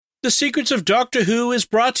The Secrets of Doctor Who is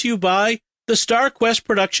brought to you by the Star Quest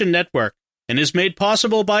Production Network and is made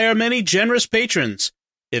possible by our many generous patrons.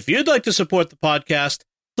 If you'd like to support the podcast,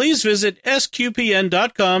 please visit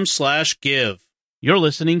sqpn.com/give. You're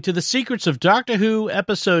listening to The Secrets of Doctor Who,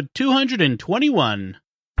 episode 221.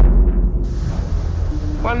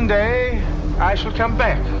 One day, I shall come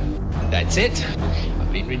back. That's it.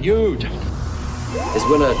 I've been renewed. Is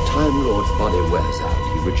when a Time Lord's body wears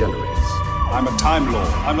out, he regenerates. I'm a Time Lord.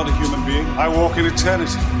 I'm not a human being. I walk in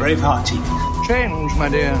eternity. Braveheart, Change, my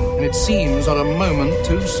dear, and it seems on a moment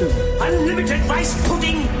too soon. Unlimited rice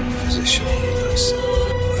pudding. Physician healers.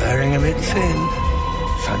 Wearing a bit thin.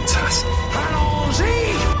 Fantastic.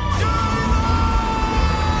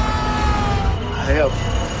 I am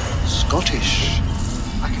Scottish.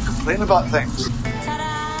 I can complain about things.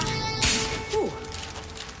 Ta-da! Ooh.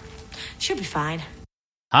 Should be fine.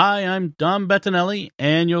 Hi, I'm Dom Bettinelli,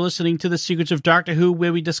 and you're listening to The Secrets of Doctor Who,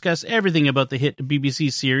 where we discuss everything about the hit BBC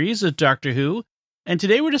series of Doctor Who. And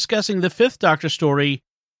today we're discussing the fifth Doctor story,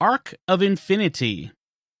 Arc of Infinity.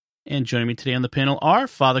 And joining me today on the panel are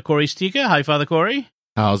Father Corey Stika. Hi, Father Corey.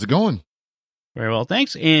 How's it going? Very well,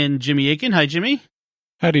 thanks. And Jimmy Aiken. Hi, Jimmy.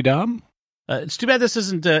 Howdy, Dom. It's too bad this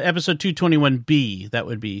isn't episode 221B. That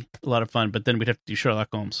would be a lot of fun, but then we'd have to do Sherlock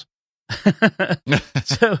Holmes.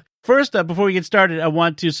 So, first up, before we get started, I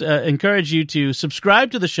want to encourage you to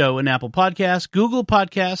subscribe to the show in Apple Podcasts, Google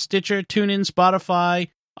Podcasts, Stitcher, TuneIn, Spotify,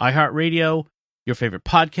 iHeartRadio, your favorite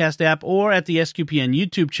podcast app, or at the SQPN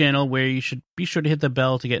YouTube channel, where you should be sure to hit the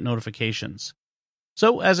bell to get notifications.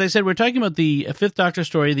 So, as I said, we're talking about the fifth Doctor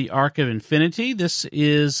story, the Arc of Infinity. This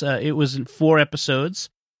is, it was in 4 episodes,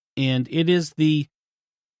 and it is the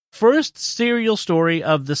first serial story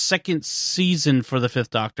of the second season for the fifth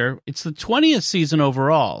Doctor. It's the 20th season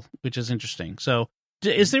overall, which is interesting. So,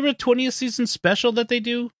 is there a 20th season special that they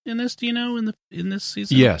do in this? Do you know in this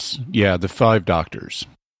season? Yes, yeah, the 5 Doctors.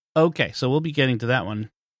 Okay, so we'll be getting to that one,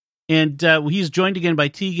 and he's joined again by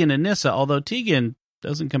Tegan and Nyssa. Although Tegan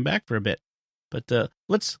doesn't come back for a bit, but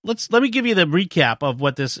let me give you the recap of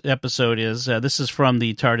what this episode is. This is from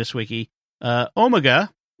the TARDIS wiki.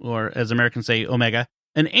 Omega, or as Americans say, Omega.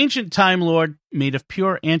 An ancient Time Lord made of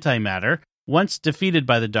pure antimatter, once defeated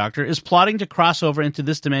by the Doctor, is plotting to cross over into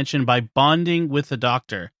this dimension by bonding with the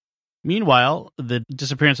Doctor. Meanwhile, the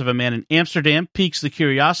disappearance of a man in Amsterdam piques the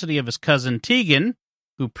curiosity of his cousin Tegan,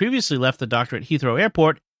 who previously left the Doctor at Heathrow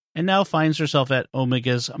Airport and now finds herself at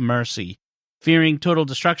Omega's mercy. Fearing total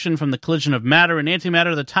destruction from the collision of matter and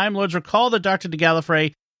antimatter, the Time Lords recall the Doctor to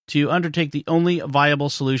Gallifrey to undertake the only viable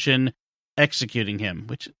solution, executing him,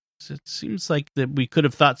 which it seems like that we could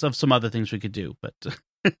have thought of some other things we could do, but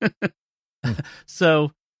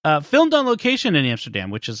so filmed on location in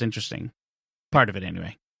Amsterdam, which is interesting. Part of it,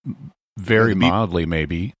 anyway. Very mildly,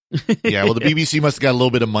 maybe. Yeah, well, the BBC must have got a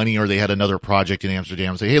little bit of money, or they had another project in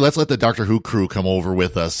Amsterdam. Say, hey, let's let the Doctor Who crew come over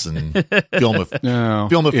with us and film a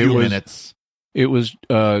few minutes. It was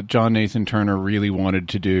John Nathan Turner really wanted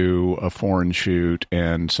to do a foreign shoot,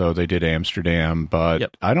 and so they did Amsterdam,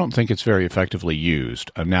 but I don't think it's very effectively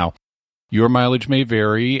used. Now, your mileage may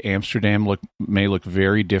vary. Amsterdam may look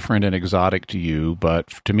very different and exotic to you, but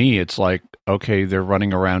to me, it's like, okay, they're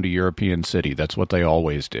running around a European city. That's what they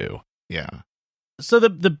always do. Yeah. So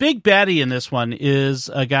the big baddie in this one is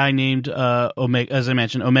a guy named Omega, as I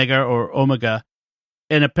mentioned, Omega or Omega,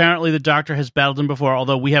 and apparently the Doctor has battled him before,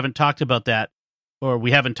 although we haven't talked about that. Or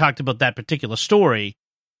we haven't talked about that particular story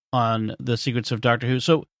on The Secrets of Doctor Who.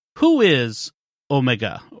 So, who is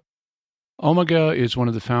Omega? Omega is one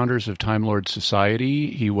of the founders of Time Lord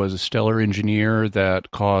Society. He was a stellar engineer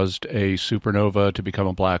that caused a supernova to become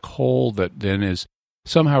a black hole that then is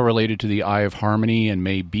somehow related to the Eye of Harmony and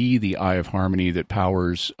may be the Eye of Harmony that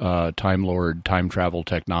powers Time Lord time travel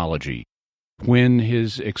technology. When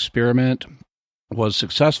his experiment was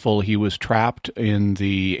successful, he was trapped in an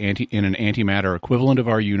antimatter equivalent of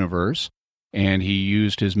our universe, and he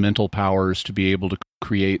used his mental powers to be able to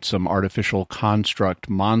create some artificial construct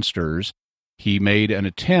monsters. He made an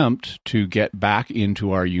attempt to get back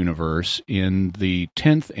into our universe in the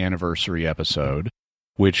 10th anniversary episode,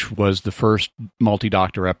 which was the first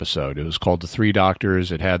multi-Doctor episode. It was called The Three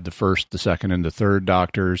Doctors. It had the first, the second, and the third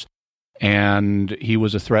Doctors. And he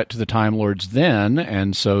was a threat to the Time Lords then,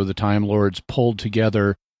 and so the Time Lords pulled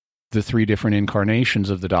together the 3 different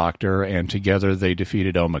incarnations of the Doctor, and together they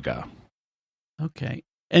defeated Omega. Okay.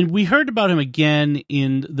 And we heard about him again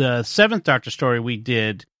in the 7th Doctor story we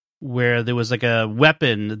did, where there was like a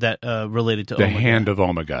weapon that related to Omega. The Hand of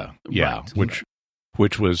Omega, yeah, right.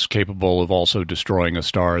 which was capable of also destroying a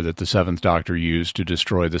star that the 7th Doctor used to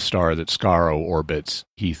destroy the star that Skaro orbits,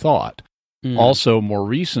 he thought. Also, more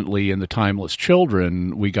recently in The Timeless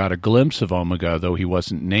Children, we got a glimpse of Omega, though he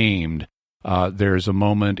wasn't named. There's a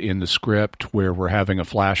moment in the script where we're having a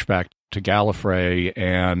flashback to Gallifrey,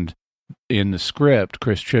 and in the script,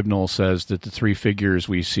 Chris Chibnall says that the three figures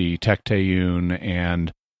we see, Tecteun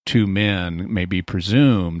and two men, may be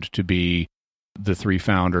presumed to be the three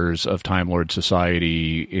founders of Time Lord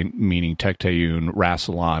Society, meaning Tecteun,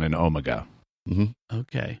 Rassilon, and Omega. Mm-hmm.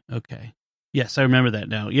 Okay. Yes, I remember that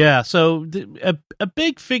now. Yeah, so a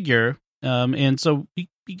big figure, and so he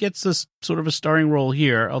gets this sort of a starring role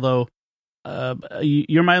here, although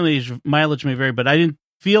your mileage may vary, but I didn't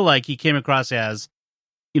feel like he came across as,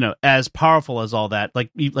 as powerful as all that.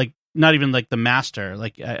 Like not even like the Master.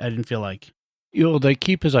 Like I didn't feel like. They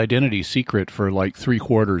keep his identity secret for like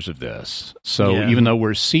 3/4 of this. So even though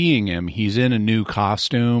we're seeing him, he's in a new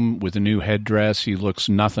costume with a new headdress. He looks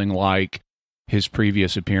nothing like his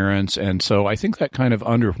previous appearance. And so I think that kind of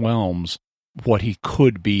underwhelms what he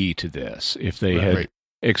could be to this if they had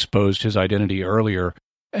exposed his identity earlier.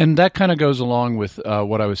 And that kind of goes along with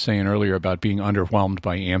what I was saying earlier about being underwhelmed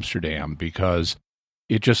by Amsterdam, because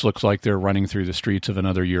it just looks like they're running through the streets of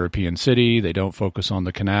another European city. They don't focus on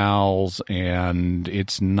the canals, and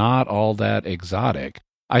it's not all that exotic.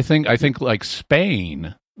 I think like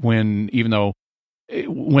Spain, when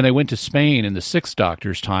they went to Spain in the Sixth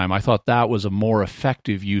Doctor's time, I thought that was a more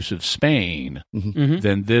effective use of Spain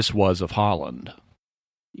than this was of Holland.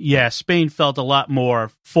 Yeah, Spain felt a lot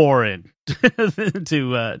more foreign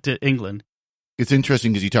to England. It's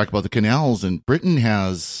interesting because you talk about the canals, and Britain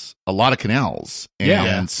has a lot of canals.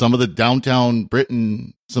 And some of the downtown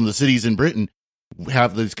Britain, some of the cities in Britain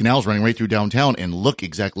have these canals running right through downtown and look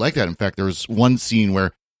exactly like that. In fact, there was one scene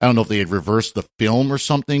where, I don't know if they had reversed the film or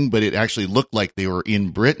something, but it actually looked like they were in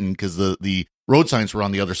Britain because the road signs were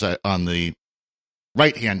on the other side, on the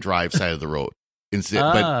right-hand drive side of the road. Instead,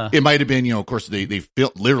 but it might have been, of course, they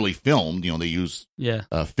literally filmed, they used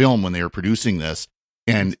film when they were producing this.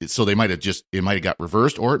 And so it might have got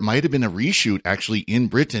reversed, or it might have been a reshoot actually in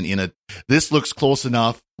Britain this looks close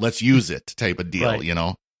enough, let's use it type of deal,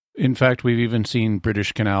 In fact, we've even seen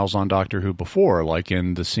British canals on Doctor Who before, like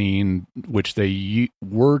in the scene which they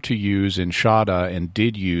were to use in Shada and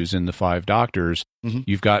did use in The Five Doctors. Mm-hmm.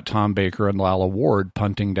 You've got Tom Baker and Lalla Ward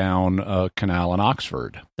punting down a canal in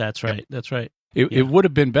Oxford. That's right. That's right. It would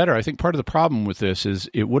have been better. I think part of the problem with this is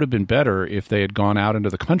it would have been better if they had gone out into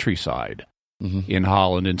the countryside in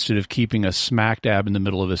Holland instead of keeping us smack dab in the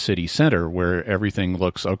middle of a city center where everything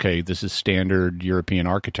looks, okay, this is standard European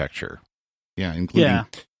architecture. Yeah, including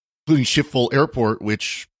Schiphol Airport,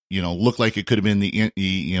 which, looked like it could have been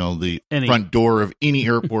the front door of any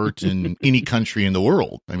airport in any country in the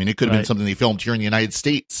world. I mean, it could have been something they filmed here in the United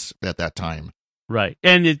States at that time. Right.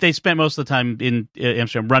 And they spent most of the time in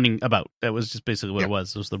Amsterdam running about. That was just basically what it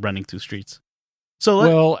was. It was the running through streets.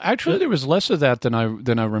 So actually, there was less of that than I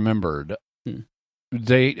remembered.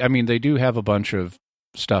 They do have a bunch of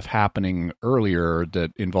stuff happening earlier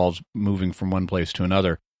that involves moving from one place to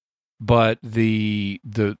another. But the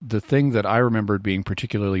thing that I remembered being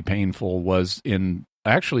particularly painful was in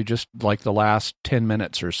actually just like the last 10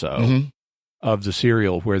 minutes or so of the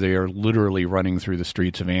serial, where they are literally running through the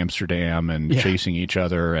streets of Amsterdam and chasing each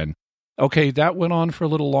other. And okay, that went on for a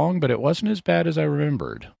little long, but it wasn't as bad as I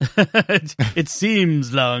remembered. It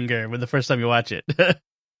seems longer when the first time you watch it.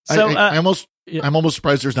 So I'm almost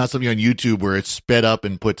surprised there's not something on YouTube where it's sped up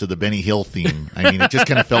and put to the Benny Hill theme. I mean, it just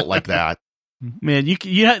kind of felt like that. Man, there are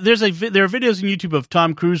videos on YouTube of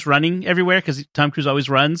Tom Cruise running everywhere because Tom Cruise always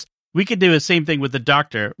runs. We could do the same thing with the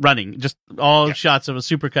Doctor running, just all shots of a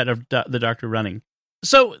supercut of the Doctor running.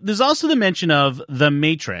 So there's also the mention of The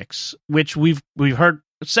Matrix, which we've heard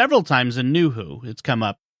several times in New Who. It's come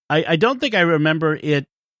up. I don't think I remember it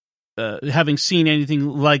having seen anything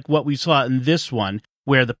like what we saw in this one,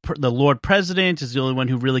 where the Lord President is the only one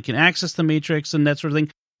who really can access the Matrix and that sort of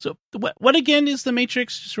thing. So what again is the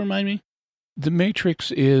Matrix? Just remind me. The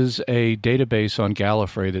Matrix is a database on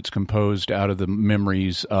Gallifrey that's composed out of the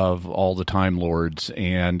memories of all the Time Lords,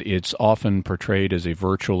 and it's often portrayed as a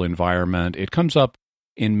virtual environment. It comes up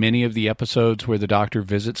in many of the episodes where the Doctor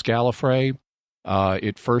visits Gallifrey.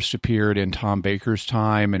 It first appeared in Tom Baker's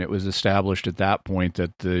time, and it was established at that point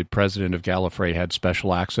that the president of Gallifrey had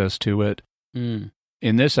special access to it.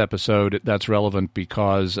 In this episode, that's relevant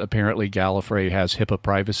because apparently Gallifrey has HIPAA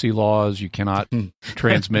privacy laws. You cannot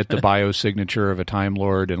transmit the biosignature of a Time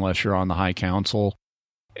Lord unless you're on the High Council,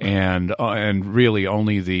 and really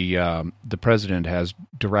only the president has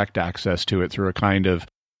direct access to it through a kind of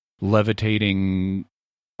levitating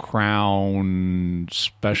crown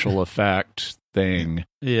special effect thing.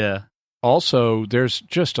 Yeah. Also, there's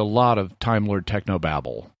just a lot of Time Lord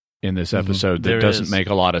technobabble in this episode that There doesn't is. make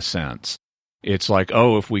a lot of sense. It's like,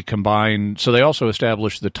 oh, if we combine... So they also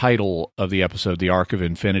established the title of the episode, The Arc of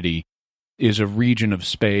Infinity, is a region of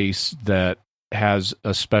space that has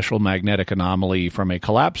a special magnetic anomaly from a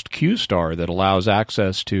collapsed Q star that allows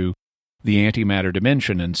access to the antimatter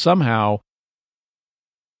dimension. And somehow,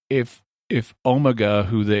 if Omega,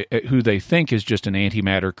 who they think is just an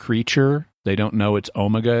antimatter creature, they don't know it's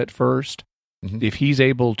Omega at first. If he's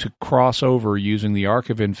able to cross over using the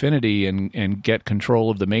Arc of Infinity and get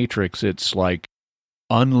control of the Matrix, it's like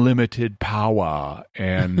unlimited power,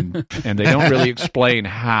 and they don't really explain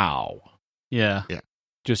how. Yeah.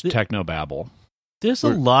 Just technobabble. There's a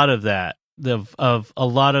lot of that, of a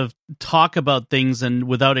lot of talk about things and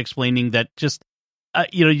without explaining that just,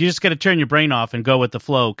 you just got to turn your brain off and go with the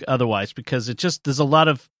flow otherwise, because there's a lot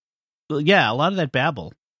of that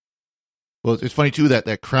babble. Well, it's funny, too,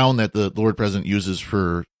 that crown that the Lord President uses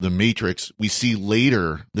for the Matrix, we see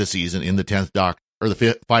later this season in the 10th Doctor, or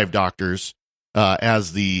the 5 Doctors,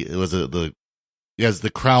 as the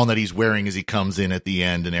crown that he's wearing as he comes in at the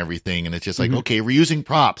end and everything. And it's just like, okay, we're using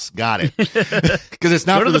props. Got it. Because it's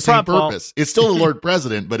not for the same purpose. It's still the Lord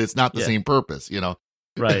President, but it's not the same purpose,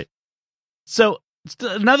 Right. So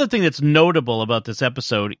another thing that's notable about this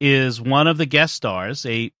episode is one of the guest stars,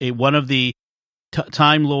 one of the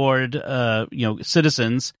Time Lord,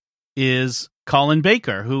 citizens, is Colin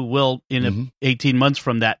Baker, who will, in 18 months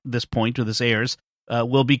from this point, when this airs,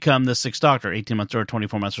 will become the 6th Doctor. 18 months or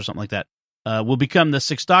 24 months or something like that. Will become the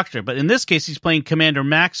 6th Doctor. But in this case, he's playing Commander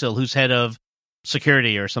Maxwell, who's head of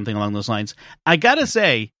security or something along those lines. I gotta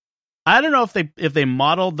say, I don't know if they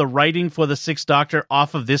modeled the writing for the 6th Doctor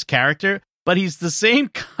off of this character, but he's the same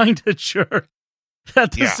kind of jerk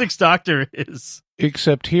that the 6th Doctor is.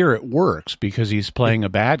 Except here it works because he's playing a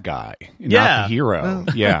bad guy, not the hero.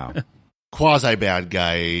 Quasi bad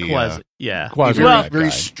guy.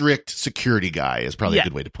 Very strict security guy is probably a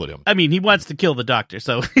good way to put him. I mean, he wants to kill the Doctor,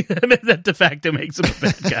 so that de facto makes him a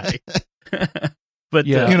bad guy. But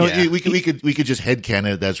we could just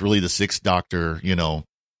headcanon it. That's really the 6th Doctor,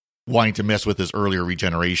 wanting to mess with his earlier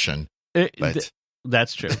regeneration.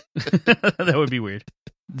 That's true. That would be weird.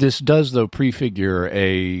 This does, though, prefigure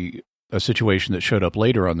a situation that showed up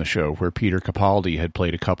later on the show where Peter Capaldi had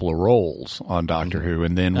played a couple of roles on Doctor Who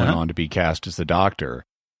and then went on to be cast as the Doctor.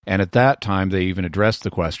 And at that time, they even addressed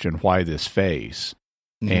the question, why this face?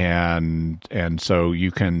 And so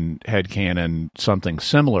you can headcanon something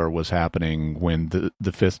similar was happening when the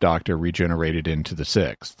 5th Doctor regenerated into the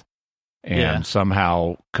 6th. And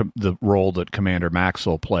somehow the role that Commander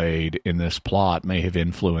Maxwell played in this plot may have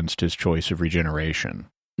influenced his choice of regeneration.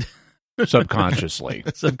 Subconsciously.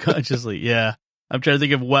 Yeah. I'm trying to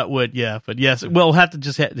think of what would, but yes, we'll have to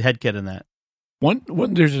just headcanon that. One,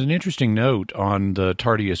 there's an interesting note on the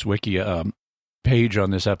TARDIS Wiki page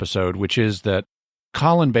on this episode, which is that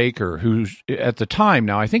Colin Baker, who's at the time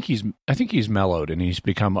now, I think he's mellowed and he's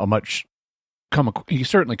become he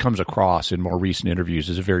certainly comes across in more recent interviews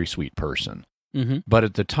as a very sweet person. But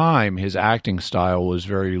at the time, his acting style was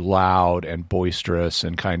very loud and boisterous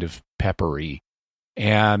and kind of peppery.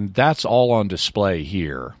 And that's all on display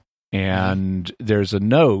here. And there's a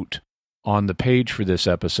note on the page for this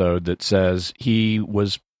episode that says he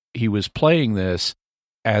was playing this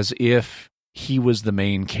as if he was the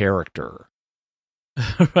main character.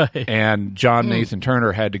 Right. And John Nathan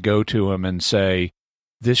Turner had to go to him and say,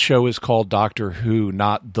 this show is called Doctor Who,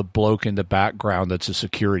 not the bloke in the background that's a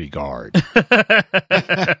security guard.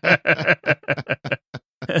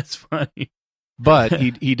 That's funny. But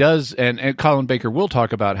he does, and Colin Baker will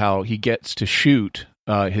talk about how he gets to shoot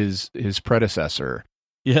his predecessor.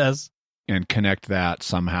 Yes. And connect that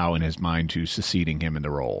somehow in his mind to succeeding him in the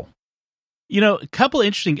role. A couple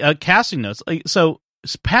interesting casting notes. So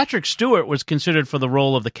Patrick Stewart was considered for the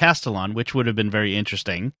role of the Castellan, which would have been very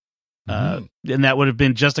interesting. And that would have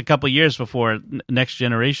been just a couple years before Next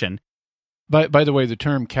Generation. By the way, the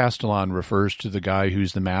term Castellan refers to the guy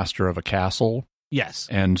who's the master of a castle. Yes.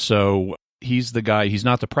 And so he's the guy, he's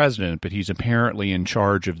not the president, but he's apparently in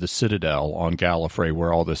charge of the Citadel on Gallifrey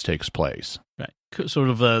where all this takes place. Right. Sort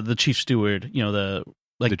of the chief steward, the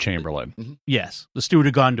Chamberlain. Yes. The steward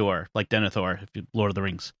of Gondor, like Denethor, Lord of the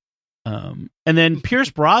Rings. And then Pierce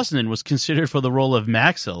Brosnan was considered for the role of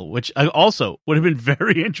Maxwell, which also would have been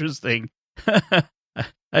very interesting.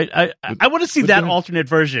 I want to see that alternate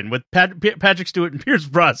version with Patrick Stewart and Pierce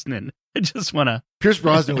Brosnan. I just want to. Pierce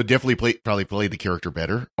Brosnan would definitely probably play the character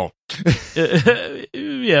better. Oh,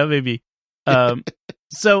 yeah, maybe. Yeah.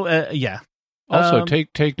 Also,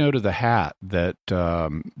 take note of the hat that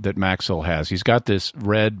Maxwell has. He's got this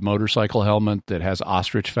red motorcycle helmet that has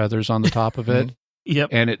ostrich feathers on the top of it. Yep.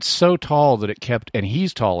 And it's so tall that and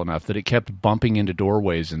he's tall enough that it kept bumping into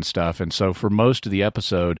doorways and stuff. And so for most of the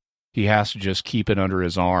episode, he has to just keep it under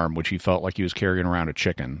his arm, which he felt like he was carrying around a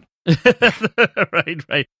chicken.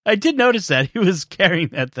 Right. I did notice that he was carrying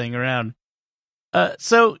that thing around.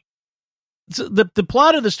 So the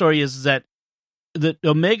plot of the story is that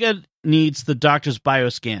Omega needs the Doctor's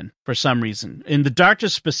bioscan for some reason. And the Doctor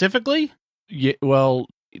specifically? Yeah, well,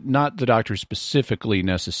 not the Doctor specifically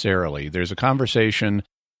necessarily. There's a conversation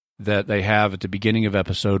that they have at the beginning of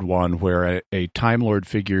episode 1 where a Time Lord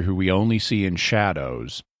figure who we only see in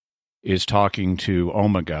shadows is talking to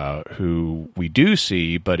Omega, who we do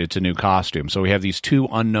see, but it's a new costume. So we have these two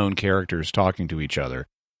unknown characters talking to each other.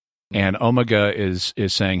 And Omega is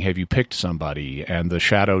saying, have you picked somebody? And the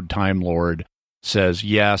shadowed Time Lord says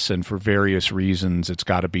yes, and for various reasons, it's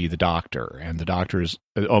got to be the Doctor. And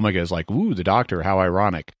Omega is like, ooh, the Doctor, how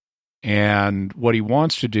ironic. And what he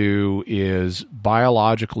wants to do is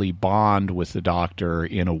biologically bond with the Doctor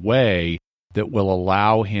in a way that will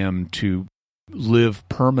allow him to live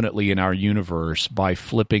permanently in our universe by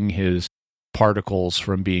flipping his particles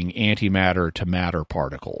from being antimatter to matter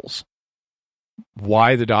particles.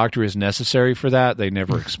 Why the Doctor is necessary for that, they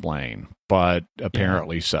never explain, but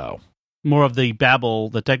apparently so. More of the babble,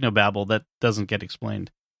 the techno-babble that doesn't get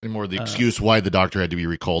explained. And more the excuse why the Doctor had to be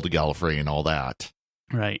recalled to Gallifrey and all that.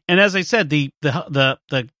 Right. And as I said, the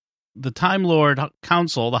Time Lord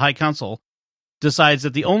Council, the High Council, decides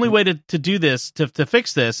that the only way to do this, to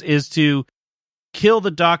fix this, is to kill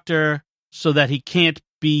the Doctor so that he can't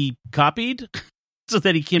be copied, so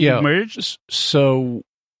that he can't be merged. So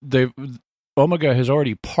Omega has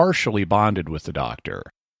already partially bonded with the Doctor,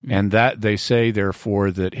 and that they say, therefore,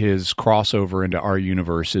 that his crossover into our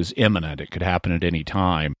universe is imminent. It could happen at any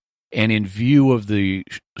time. And in view of the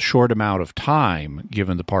short amount of time,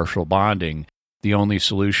 given the partial bonding, the only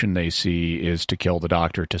solution they see is to kill the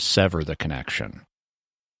Doctor to sever the connection.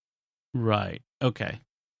 Right. Okay.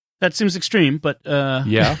 That seems extreme, but...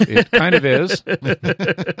 Yeah, it kind of is.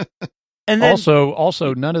 And then,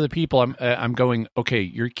 also, none of the people I'm going, okay,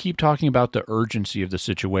 you keep talking about the urgency of the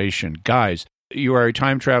situation. Guys, you are a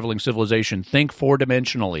time-traveling civilization. Think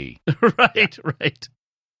four-dimensionally. Right.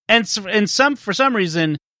 And for some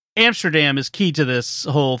reason, Amsterdam is key to this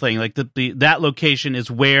whole thing. Like that location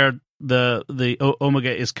is where the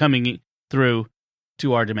Omega is coming through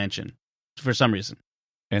to our dimension for some reason.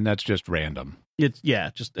 And that's just random. It's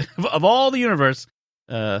just of all the universe.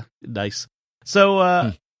 Nice.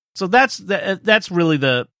 So that's really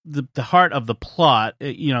the heart of the plot.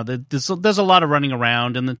 There's a lot of running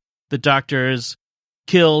around, and the Doctor is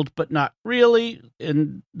killed, but not really,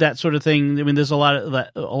 and that sort of thing. I mean, there's a lot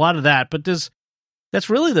of that, but that's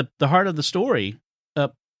really the heart of the story.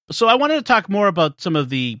 So I wanted to talk more about some of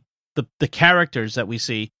the characters that we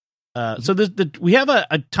see. So we have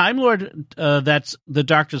a Time Lord that's the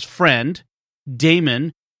Doctor's friend,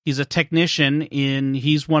 Damon. He's a technician.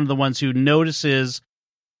 He's one of the ones who notices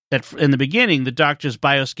that in the beginning, the Doctor's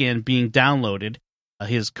bioscan being downloaded.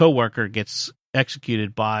 His co-worker gets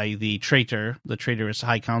executed by the traitor, the traitorous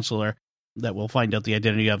High Counselor that we'll find out the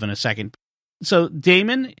identity of in a second. So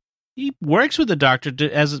Damon, he works with the Doctor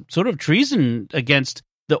as a sort of treason against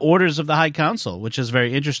the orders of the High Council, which is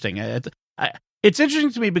very interesting. It's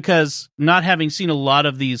interesting to me because not having seen a lot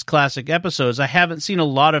of these classic episodes, I haven't seen a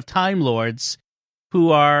lot of Time Lords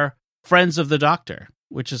who are friends of the Doctor,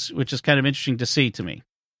 which is kind of interesting to see to me.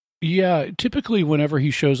 Yeah, typically whenever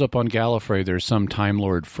he shows up on Gallifrey, there's some Time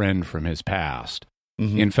Lord friend from his past.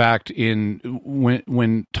 Mm-hmm. In fact,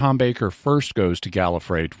 when Tom Baker first goes to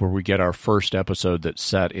Gallifrey, where we get our first episode that's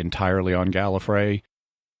set entirely on Gallifrey,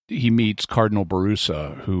 he meets Cardinal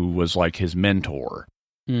Barusa, who was like his mentor.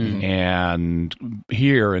 Mm-hmm. And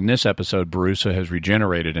here in this episode, Barusa has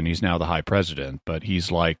regenerated and he's now the High President, but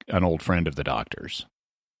he's like an old friend of the Doctor's.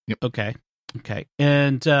 Yep. Okay.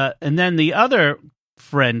 And then the other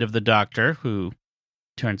friend of the Doctor, who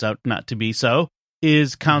turns out not to be so,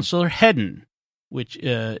 is Counselor Hedden, which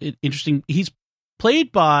interesting. He's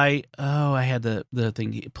played by I had the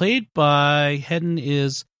thing. Played by Hedden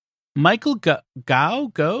is Michael Gough.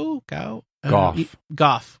 Gough,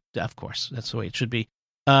 of course, that's the way it should be.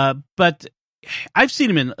 But I've seen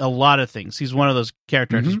him in a lot of things. He's one of those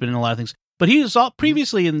characters who's been in a lot of things. But he was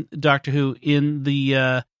previously in Doctor Who in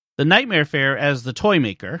the Nightmare Fair as the Toy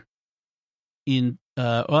Maker. He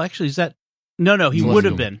would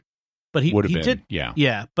have been, but he did,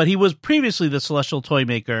 yeah. But he was previously the Celestial Toy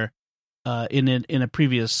Maker in a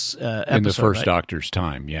previous episode, in the first Doctor's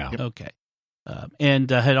time, yeah. Okay, and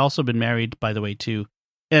had also been married, by the way, to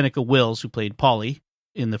Annika Wills, who played Polly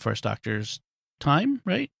in the first Doctor's time,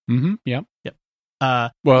 right? Mm-hmm. Yep. Yep.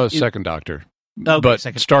 Second Doctor.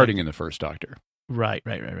 but starting in the first Doctor. Right.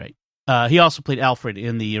 He also played Alfred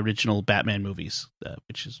in the original Batman movies,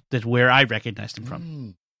 that's where I recognized him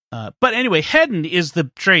from. But anyway, Hedden is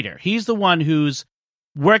the traitor. He's the one who's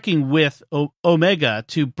working with Omega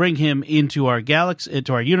to bring him into our galaxy,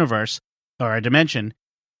 into our universe, or our dimension.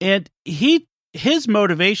 And his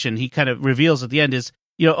motivation, he kind of reveals at the end, is,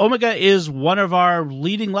 Omega is one of our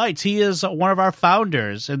leading lights. He is one of our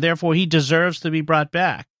founders, and therefore he deserves to be brought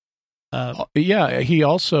back. He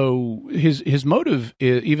also, his motive,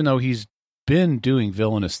 is, even though he's been doing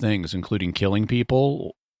villainous things, including killing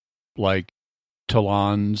people, like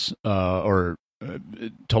Talon's, Talon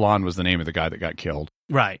was the name of the guy that got killed.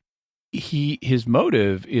 Right. His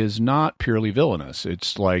motive is not purely villainous.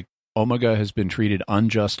 It's like Omega has been treated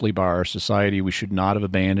unjustly by our society. We should not have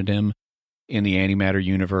abandoned him in the antimatter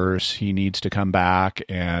universe. He needs to come back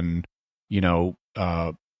and,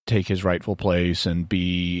 take his rightful place and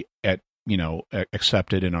be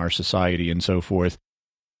accepted in our society and so forth.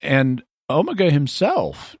 And Omega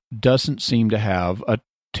himself doesn't seem to have a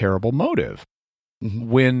terrible motive. Mm-hmm.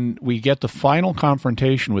 When we get the final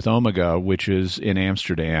confrontation with Omega, which is in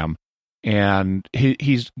Amsterdam, and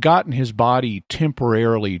he's gotten his body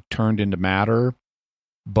temporarily turned into matter,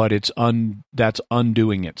 but that's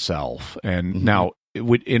undoing itself. And now,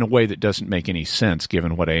 in a way that doesn't make any sense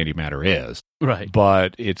given what antimatter is. Right.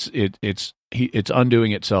 But it's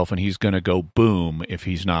undoing itself, and he's going to go boom if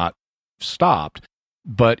he's not stopped.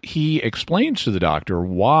 But he explains to the Doctor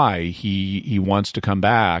why he wants to come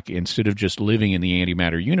back instead of just living in the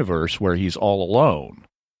antimatter universe where he's all alone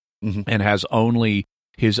and has only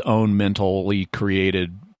his own mentally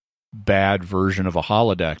created bad version of a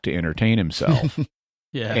holodeck to entertain himself.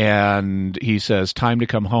 Yeah. And he says, time to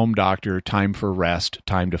come home, Doctor, time for rest,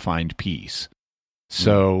 time to find peace.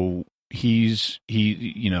 So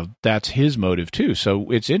that's his motive too.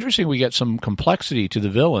 So it's interesting we get some complexity to the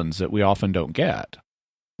villains that we often don't get.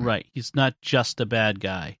 Right. He's not just a bad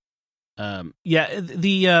guy. Obviously,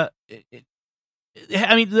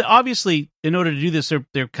 in order to do this,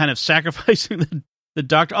 they're kind of sacrificing the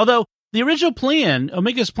Doctor. Although the original plan,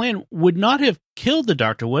 Omega's plan, would not have killed the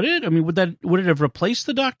Doctor, would it? I mean, would it have replaced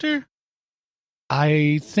the Doctor?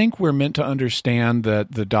 I think we're meant to understand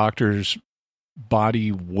that the Doctor's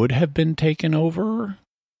body would have been taken over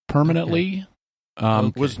permanently.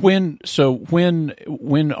 When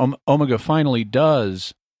Omega finally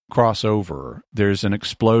does cross over, there's an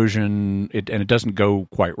explosion, and it doesn't go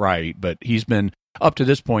quite right, but up to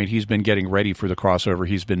this point, he's been getting ready for the crossover.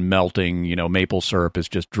 He's been melting, maple syrup is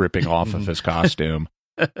just dripping off of his costume.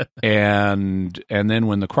 And then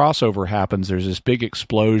when the crossover happens, there's this big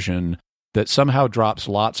explosion that somehow drops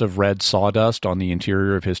lots of red sawdust on the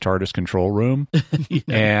interior of his TARDIS control room.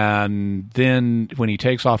 And then when he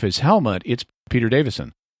takes off his helmet, it's Peter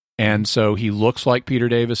Davison. And so he looks like Peter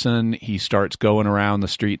Davison. He starts going around the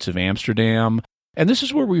streets of Amsterdam. And this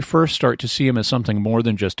is where we first start to see him as something more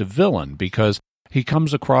than just a villain, because he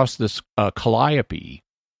comes across this calliope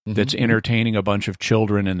that's entertaining a bunch of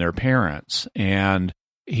children and their parents. And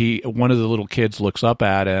one of the little kids looks up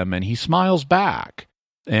at him and he smiles back.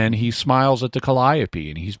 And he smiles at the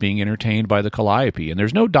calliope, and he's being entertained by the calliope. And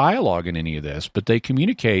there's no dialogue in any of this, but they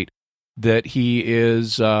communicate that he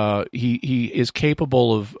is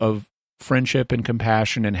capable of friendship and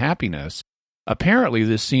compassion and happiness. Apparently,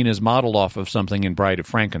 this scene is modeled off of something in Bride of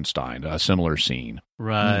Frankenstein, a similar scene.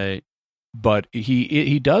 Right. But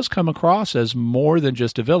he does come across as more than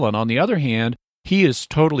just a villain. On the other hand, he is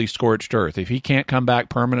totally scorched earth. If he can't come back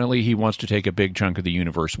permanently, he wants to take a big chunk of the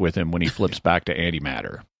universe with him when he flips back to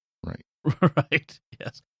antimatter. Right. Right.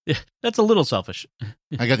 Yes. Yeah, that's a little selfish.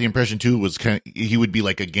 I got the impression too he would be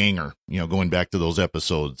like a ganger, going back to those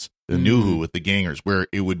episodes, the New Who with the gangers, where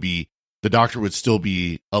it would be the Doctor would still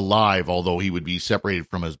be alive, although he would be separated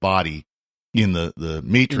from his body in the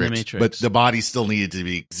Matrix, but the body still needed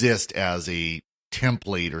to exist as a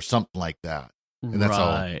template or something like that. And that's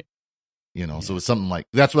all. So it's something like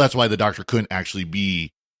that's why the Doctor couldn't actually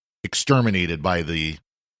be exterminated by the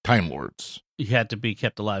Time Lords. He had to be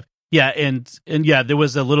kept alive. Yeah, and there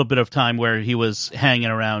was a little bit of time where he was hanging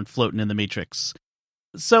around, floating in the Matrix.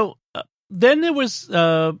 So then there was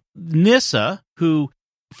Nyssa, who,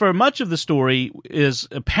 for much of the story, is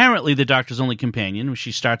apparently the Doctor's only companion.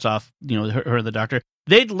 She starts off, her and the Doctor.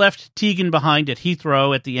 They'd left Tegan behind at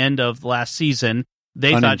Heathrow at the end of last season.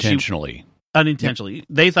 They unintentionally. Unintentionally.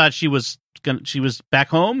 They thought she was back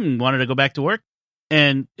home and wanted to go back to work.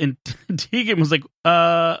 And Tegan was like,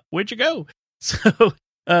 where'd you go?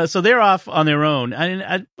 So they're off on their own.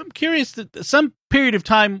 I'm curious that some period of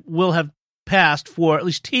time will have passed for at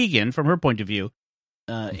least Tegan from her point of view.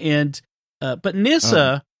 But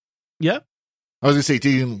Nyssa, yeah. I was going to say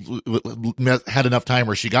Tegan had enough time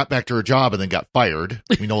where she got back to her job and then got fired.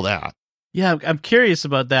 We know that. Yeah, I'm curious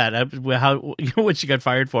about that. What she got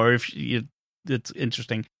fired for? It's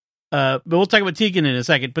interesting. But we'll talk about Tegan in a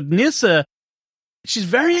second. But Nyssa, she's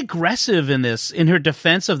very aggressive in her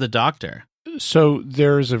defense of the Doctor. So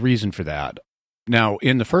there's a reason for that. Now,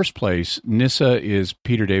 in the first place, Nyssa is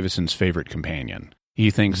Peter Davison's favorite companion. He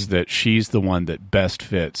thinks that she's the one that best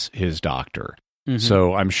fits his Doctor. Mm-hmm.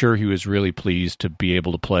 So I'm sure he was really pleased to be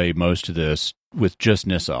able to play most of this with just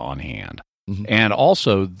Nyssa on hand. Mm-hmm. And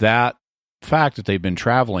also that fact that they've been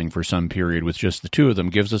traveling for some period with just the two of them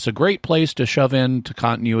gives us a great place to shove into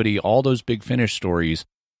continuity all those Big Finish stories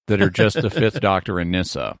that are just the Fifth Doctor and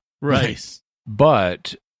Nyssa. Right. Nice.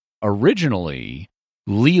 But originally,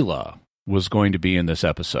 Leela was going to be in this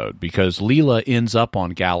episode because Leela ends up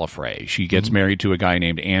on Gallifrey. She gets married to a guy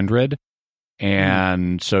named Andred,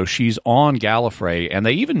 and so she's on Gallifrey, and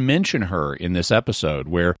they even mention her in this episode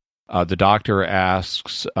where the Doctor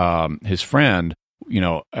asks his friend,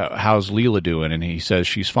 how's Leela doing? And he says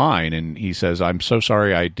she's fine, and he says, I'm so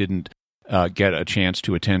sorry I didn't get a chance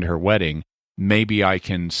to attend her wedding. Maybe I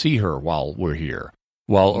can see her while we're here.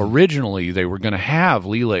 Well, originally they were going to have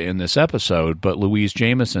Leela in this episode, but Louise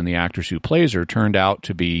Jameson, the actress who plays her, turned out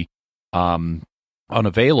to be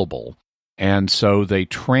unavailable. And so they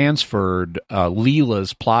transferred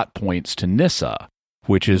Leela's plot points to Nyssa,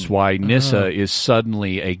 which is why Nyssa is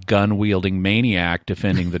suddenly a gun-wielding maniac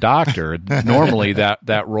defending the Doctor. Normally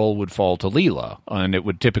that role would fall to Leela, and it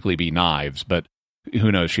would typically be knives, but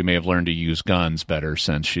who knows, she may have learned to use guns better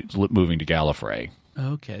since she's moving to Gallifrey.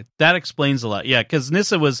 Okay, that explains a lot. Yeah, because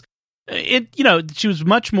Nyssa was, she was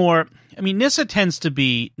much more. I mean, Nyssa tends to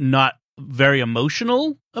be not very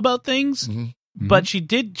emotional about things, but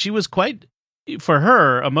she was quite, for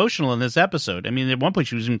her, emotional in this episode. I mean, at one point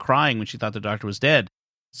she was even crying when she thought the Doctor was dead.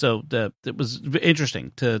 So it was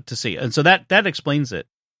interesting to see, and so that explains it.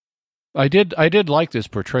 I did like this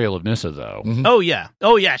portrayal of Nyssa, though. Mm-hmm. Oh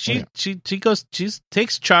yeah. She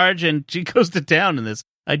takes charge and she goes to town in this.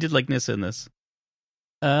 I did like Nyssa in this.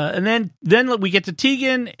 And then we get to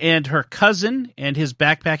Tegan and her cousin and his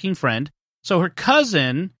backpacking friend. So her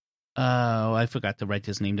cousin, I forgot to write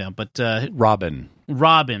his name down, but Robin,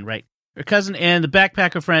 right? Her cousin and the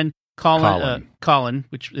backpacker friend Colin,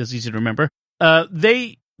 which is easy to remember.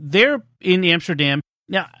 They're in Amsterdam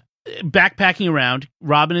now, backpacking around.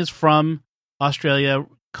 Robin is from Australia.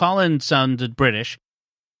 Colin sounded British,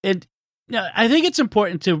 and I think it's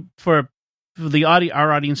important for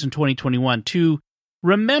our audience in 2021 to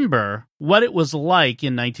remember what it was like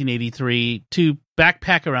in 1983 to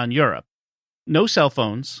backpack around Europe. No cell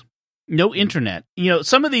phones, no internet.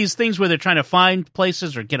 Some of these things where they're trying to find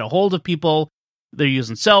places or get a hold of people, they're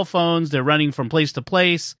using cell phones, they're running from place to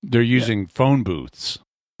place. They're using phone booths.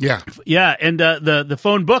 Yeah. Yeah, and the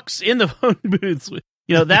phone books in the phone booths,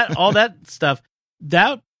 that all that stuff,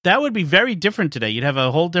 that would be very different today. You'd have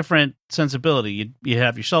a whole different sensibility. You'd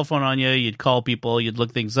have your cell phone on you, you'd call people, you'd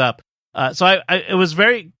look things up. So it was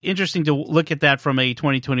very interesting to look at that from a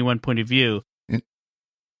 2021 point of view.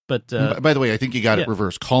 But by the way, I think you got it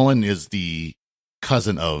reversed. Colin is the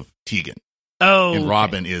cousin of Tegan. Oh, and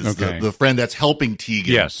Robin is the friend that's helping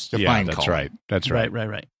Tegan. Yes, to find that's Colin. right. That's right.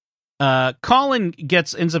 Right. Colin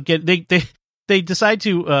ends up getting they decide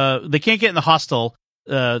to they can't get in the hostel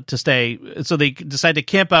to stay, so they decide to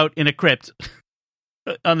camp out in a crypt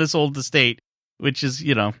on this old estate, which is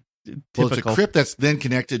typical. Well, it's a crypt that's then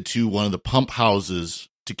connected to one of the pump houses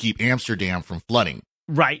to keep Amsterdam from flooding.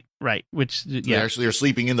 Right. Which They actually are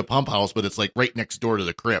sleeping in the pump house, but it's like right next door to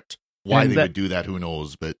the crypt. Why they would do that, who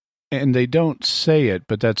knows? And they don't say it,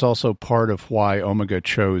 but that's also part of why Omega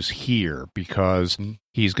chose here, because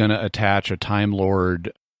he's going to attach a Time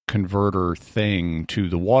Lord converter thing to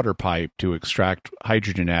the water pipe to extract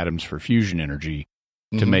hydrogen atoms for fusion energy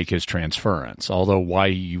to make his transference. Although why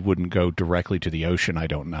you wouldn't go directly to the ocean, I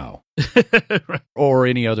don't know. Right. Or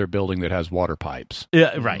any other building that has water pipes.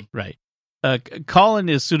 Yeah, right. Colin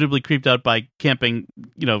is suitably creeped out by camping,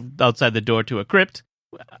 outside the door to a crypt.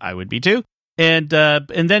 I would be too. And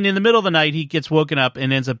then in the middle of the night, he gets woken up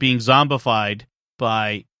and ends up being zombified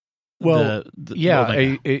by. They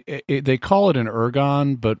call it an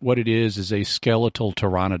Ergon, but what it is a skeletal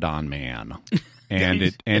pteranodon man, and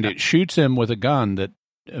it shoots him with a gun that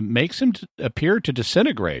makes him appear to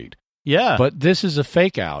disintegrate. Yeah, but this is a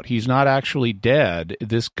fake out. He's not actually dead.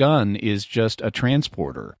 This gun is just a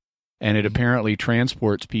transporter, and it apparently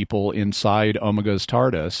transports people inside Omega's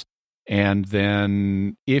TARDIS. And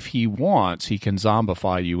then, if he wants, he can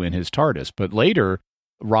zombify you in his TARDIS. But later,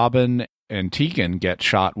 Robin and Tegan get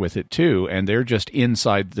shot with it too, and they're just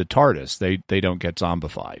inside the TARDIS. They don't get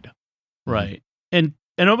zombified. Right. And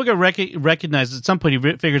Omega recognizes at some point,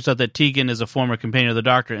 he figures out that Tegan is a former companion of the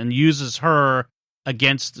Doctor and uses her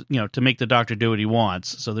against, to make the Doctor do what he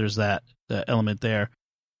wants. So there's that element there.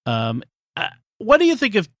 What do you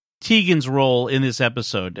think of Tegan's role in this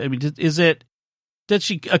episode? I mean, did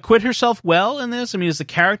she acquit herself well in this? I mean, is the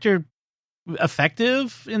character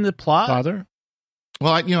effective in the plot? Father?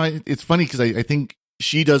 Well, it's funny because I think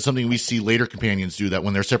she does something we see later companions do, that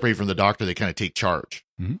when they're separated from the Doctor, they kind of take charge.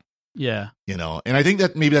 Mm-hmm. Yeah. And I think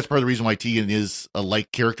that maybe that's part of the reason why Tegan is a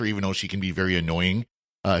liked character, even though she can be very annoying.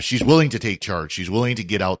 She's willing to take charge. She's willing to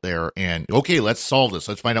get out there and, okay, let's solve this.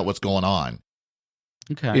 Let's find out what's going on.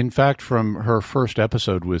 Okay. In fact, from her first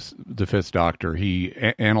episode with the Fifth Doctor, he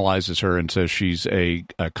analyzes her and says she's a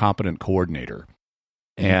competent coordinator.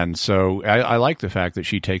 Mm-hmm. And so I like the fact that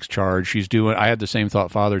she takes charge. I had the same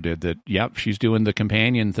thought Father did, that, yep, she's doing the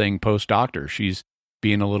companion thing post-Doctor. She's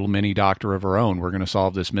being a little mini Doctor of her own. We're going to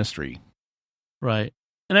solve this mystery. Right.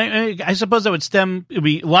 And I suppose that it would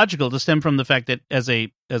be logical to stem from the fact that as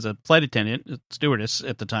a flight attendant, stewardess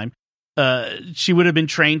at the time, she would have been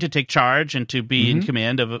trained to take charge and to be in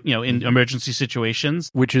command of, in emergency situations.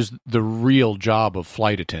 Which is the real job of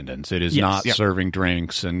flight attendants. It is not serving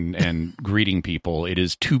drinks and greeting people. It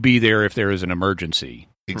is to be there if there is an emergency.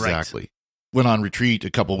 Exactly. Right. Went on retreat a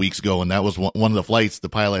couple weeks ago, and that was one of the flights. The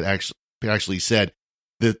pilot actually said,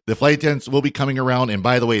 the flight attendants will be coming around, and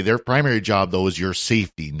by the way, their primary job, though, is your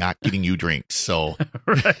safety, not getting you drinks. So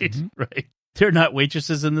right. They're not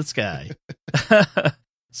waitresses in the sky.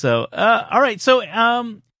 So, all right. So,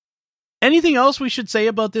 anything else we should say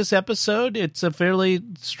about this episode? It's a fairly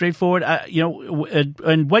straightforward,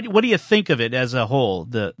 and what do you think of it as a whole,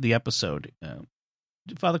 the episode?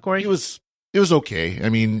 Father Corey? It was okay. I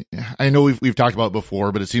mean, I know we've talked about it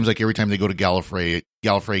before, but it seems like every time they go to Gallifrey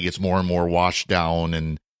gets more and more washed down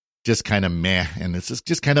and just kind of meh. And it's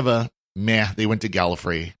just kind of a meh. They went to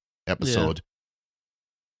Gallifrey episode. Yeah.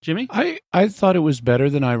 Jimmy? I thought it was better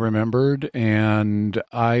than I remembered, and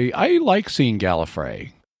I like seeing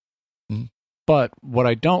Gallifrey. Mm-hmm. But what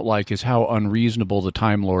I don't like is how unreasonable the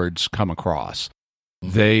Time Lords come across.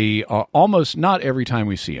 They are almost, not every time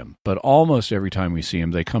we see them, but almost every time we see them,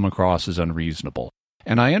 they come across as unreasonable.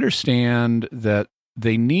 And I understand that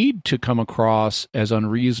they need to come across as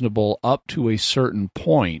unreasonable up to a certain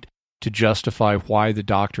point to justify why the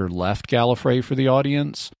Doctor left Gallifrey for the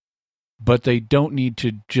audience, but they don't need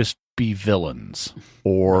to just be villains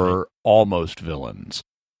or almost villains.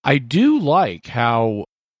 I do like how,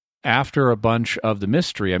 after a bunch of the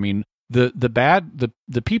mystery, I mean,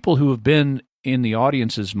 the people who have been in the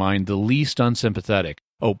audience's mind the least unsympathetic.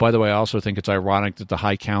 Oh, by the way, I also think it's ironic that the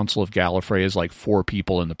High Council of Gallifrey is like 4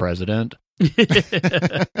 people and the President.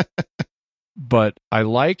 But I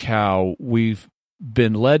like how we've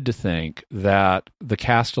been led to think that the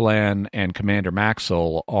Castellan and Commander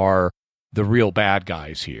Maxwell are the real bad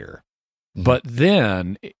guys here. Mm-hmm. But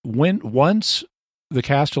then, once the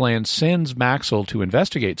Castellan sends Maxwell to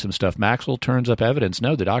investigate some stuff, Maxwell turns up evidence.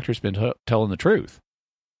 No, the Doctor's been telling the truth.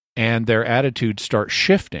 And their attitudes start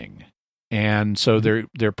shifting. And so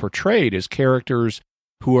they're portrayed as characters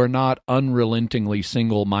who are not unrelentingly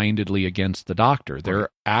single-mindedly against the Doctor. They're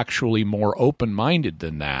actually more open-minded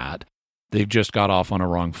than that. They've just got off on a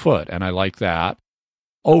wrong foot, and I like that.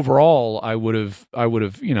 Overall, I would have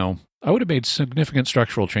made significant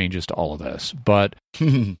structural changes to all of this, but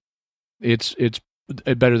it's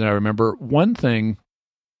better than I remember. One thing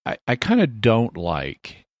I kind of don't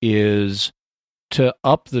like is, to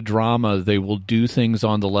up the drama, they will do things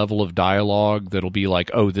on the level of dialogue that'll be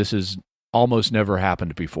like, oh, this has almost never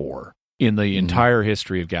happened before in the entire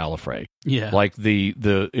history of Gallifrey. Yeah. Like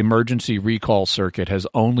the emergency recall circuit has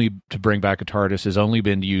only, to bring back a TARDIS, has only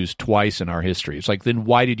been used twice in our history. It's like, then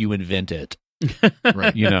why did you invent it?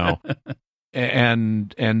 Right.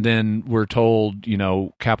 And then we're told,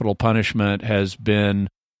 capital punishment has been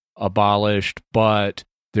abolished, but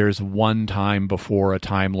there's one time before a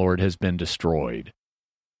Time Lord has been destroyed.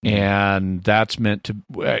 And that's meant to...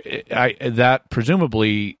 that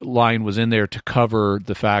presumably line was in there to cover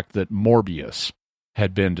the fact that Morbius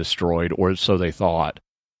had been destroyed, or so they thought,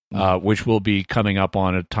 which will be coming up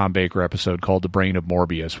on a Tom Baker episode called The Brain of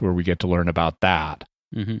Morbius, where we get to learn about that.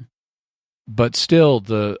 Mm-hmm. But still,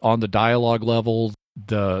 on the dialogue level,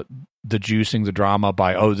 the juicing the drama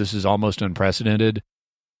by, oh, this is almost unprecedented,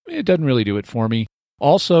 it doesn't really do it for me.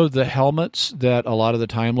 Also, the helmets that a lot of the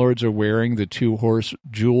Time Lords are wearing, the 2-horse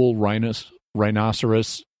jewel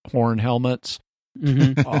rhinoceros horn helmets,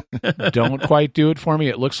 don't quite do it for me.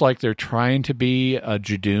 It looks like they're trying to be a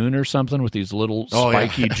Jadoon or something with these little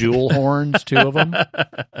spiky jewel horns, 2 of them.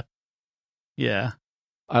 Yeah.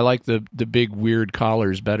 I like the big weird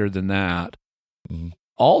collars better than that.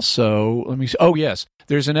 Also, let me see. Oh, yes.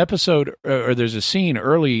 There's an episode, or there's a scene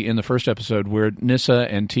early in the first episode where Nyssa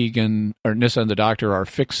and the Doctor are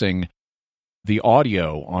fixing the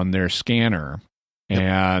audio on their scanner.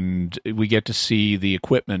 And we get to see the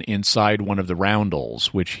equipment inside one of the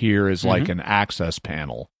roundels, which here is like an access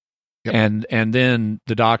panel. Yep. And then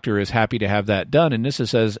the Doctor is happy to have that done. And Nyssa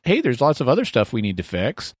says, hey, there's lots of other stuff we need to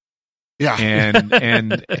fix. Yeah.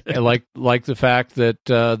 And like the fact that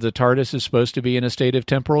the TARDIS is supposed to be in a state of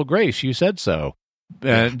temporal grace. You said so.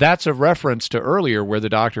 That's a reference to earlier where the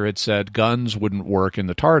Doctor had said guns wouldn't work in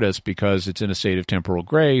the TARDIS because it's in a state of temporal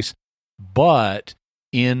grace. But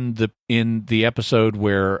in the episode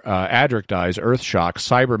where Adric dies, Earthshock,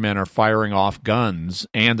 Cybermen are firing off guns,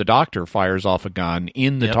 and the Doctor fires off a gun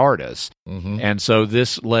in the TARDIS. And so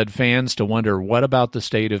this led fans to wonder, what about the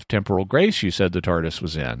state of temporal grace you said the TARDIS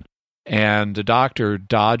was in? And the Doctor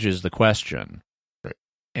dodges the question. Right.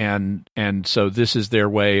 And so this is their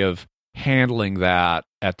way of handling that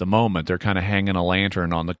at the moment. They're kind of hanging a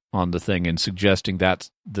lantern on the thing and suggesting that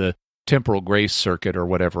the temporal grace circuit or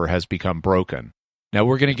whatever has become broken. Now,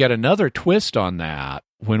 we're going to get another twist on that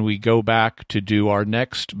when we go back to do our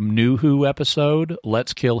next New Who episode,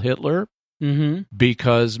 Let's Kill Hitler,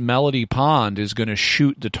 because Melody Pond is going to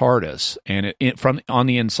shoot the TARDIS and from on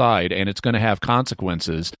the inside, and it's going to have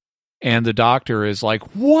consequences. And the Doctor is like,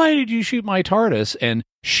 why did you shoot my TARDIS? And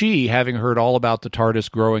she, having heard all about the TARDIS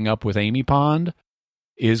growing up with Amy Pond,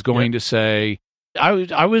 is going to say,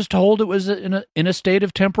 I was told it was in a state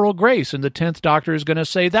of temporal grace, and the 10th Doctor is going to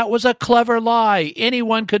say, that was a clever lie.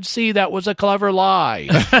 Anyone could see that was a clever lie.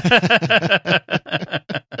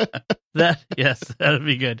 That'd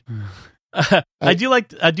be good. I do like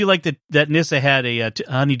that Nyssa had a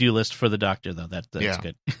honeydew list for the Doctor, though. That's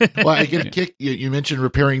good. Well, I get a kick. You mentioned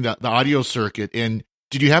repairing the audio circuit, and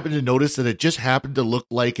did you happen to notice that it just happened to look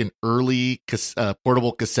like an early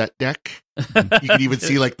portable cassette deck? You could even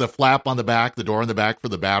see like the flap on the back, the door on the back for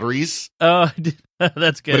the batteries. Oh,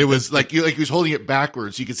 that's good. But it was like he was holding it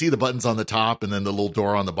backwards. You could see the buttons on the top and then the little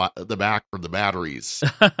door on the back for the batteries.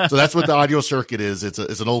 So that's what the audio circuit is. It's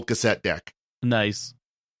an old cassette deck. Nice.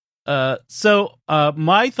 So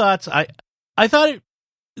my thoughts, I thought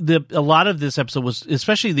a lot of this episode was,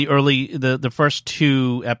 especially the first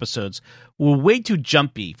two episodes, were way too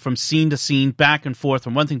jumpy from scene to scene, back and forth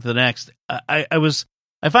from one thing to the next.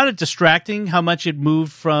 I found it distracting how much it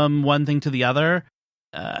moved from one thing to the other.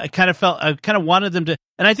 I kind of wanted them to,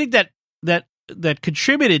 and I think that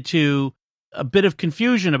contributed to a bit of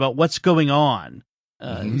confusion about what's going on.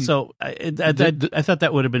 So I thought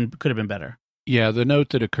that could have been better. Yeah, the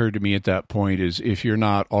note that occurred to me at that point is if you're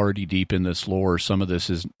not already deep in this lore, some of this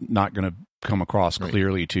is not going to come across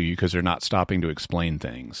clearly to you because they're not stopping to explain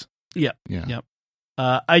things. Yep.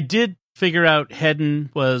 I did figure out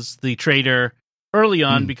Hedden was the traitor early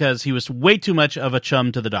on because he was way too much of a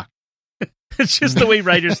chum to the Doctor. It's just the way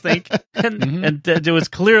writers think, and it was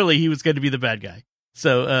clearly he was going to be the bad guy.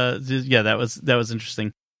 So that was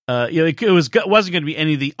interesting. It wasn't going to be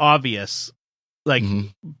any of the obvious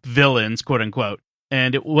villains, quote unquote,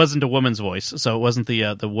 and it wasn't a woman's voice, so it wasn't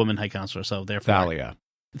the woman High Counselor. So therefore,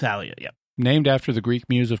 Thalia, yeah, named after the Greek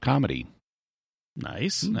muse of comedy.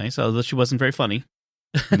 Nice. Although she wasn't very funny.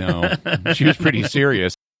 No, she was pretty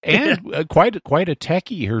serious and quite a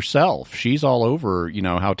techie herself. She's all over,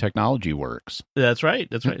 how technology works. That's right.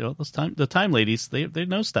 Well, the time ladies, they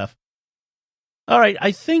know stuff. All right,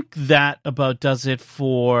 I think that about does it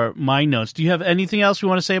for my notes. Do you have anything else we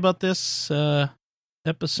want to say about this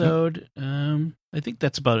episode? I think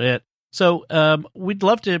that's about it. So we'd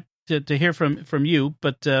love to hear from you,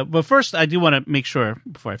 but first I do want to make sure,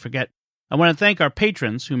 before I forget, I want to thank our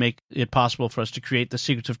patrons who make it possible for us to create The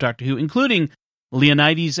Secrets of Doctor Who, including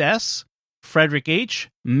Leonidas S., Frederick H.,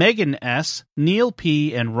 Megan S., Neil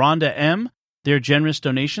P., and Rhonda M. Their generous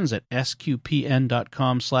donations at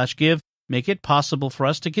sqpn.com/give make it possible for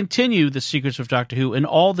us to continue The Secrets of Doctor Who and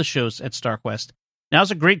all the shows at StarQuest.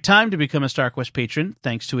 Now's a great time to become a StarQuest patron,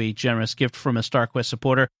 thanks to a generous gift from a StarQuest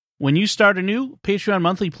supporter. When you start a new Patreon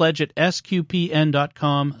monthly pledge at sqpn.com/give,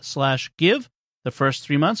 the first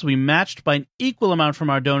 3 months will be matched by an equal amount from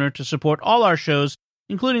our donor to support all our shows,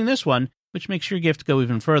 including this one, which makes your gift go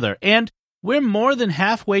even further. And we're more than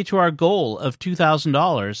halfway to our goal of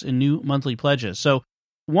 $2,000 in new monthly pledges. So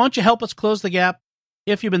won't you help us close the gap?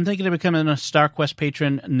 If you've been thinking of becoming a StarQuest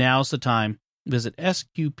patron, now's the time. Visit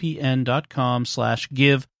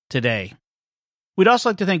sqpn.com/give today. We'd also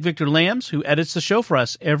like to thank Victor Lambs, who edits the show for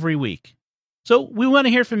us every week. So we want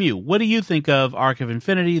to hear from you. What do you think of Arc of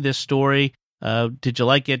Infinity, this story? Did you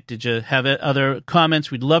like it? Did you have other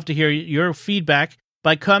comments? We'd love to hear your feedback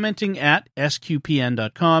by commenting at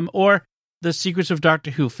sqpn.com or the Secrets of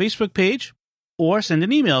Doctor Who Facebook page, or send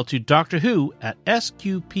an email to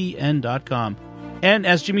drwho@sqpn.com. And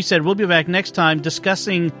as Jimmy said, we'll be back next time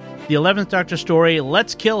discussing the 11th Doctor story,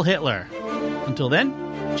 Let's Kill Hitler. Until then,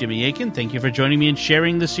 Jimmy Akin, thank you for joining me and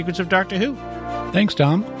sharing the Secrets of Doctor Who. Thanks,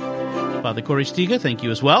 Dom. Father Corey Stiga, thank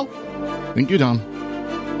you as well. Thank you, Dom.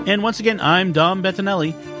 And once again, I'm Dom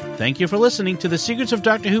Bettinelli. Thank you for listening to the Secrets of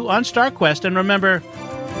Doctor Who on StarQuest. And remember,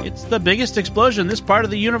 it's the biggest explosion this part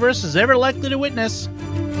of the universe has ever likely to witness.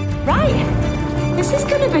 Right. This is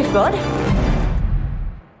going to be fun.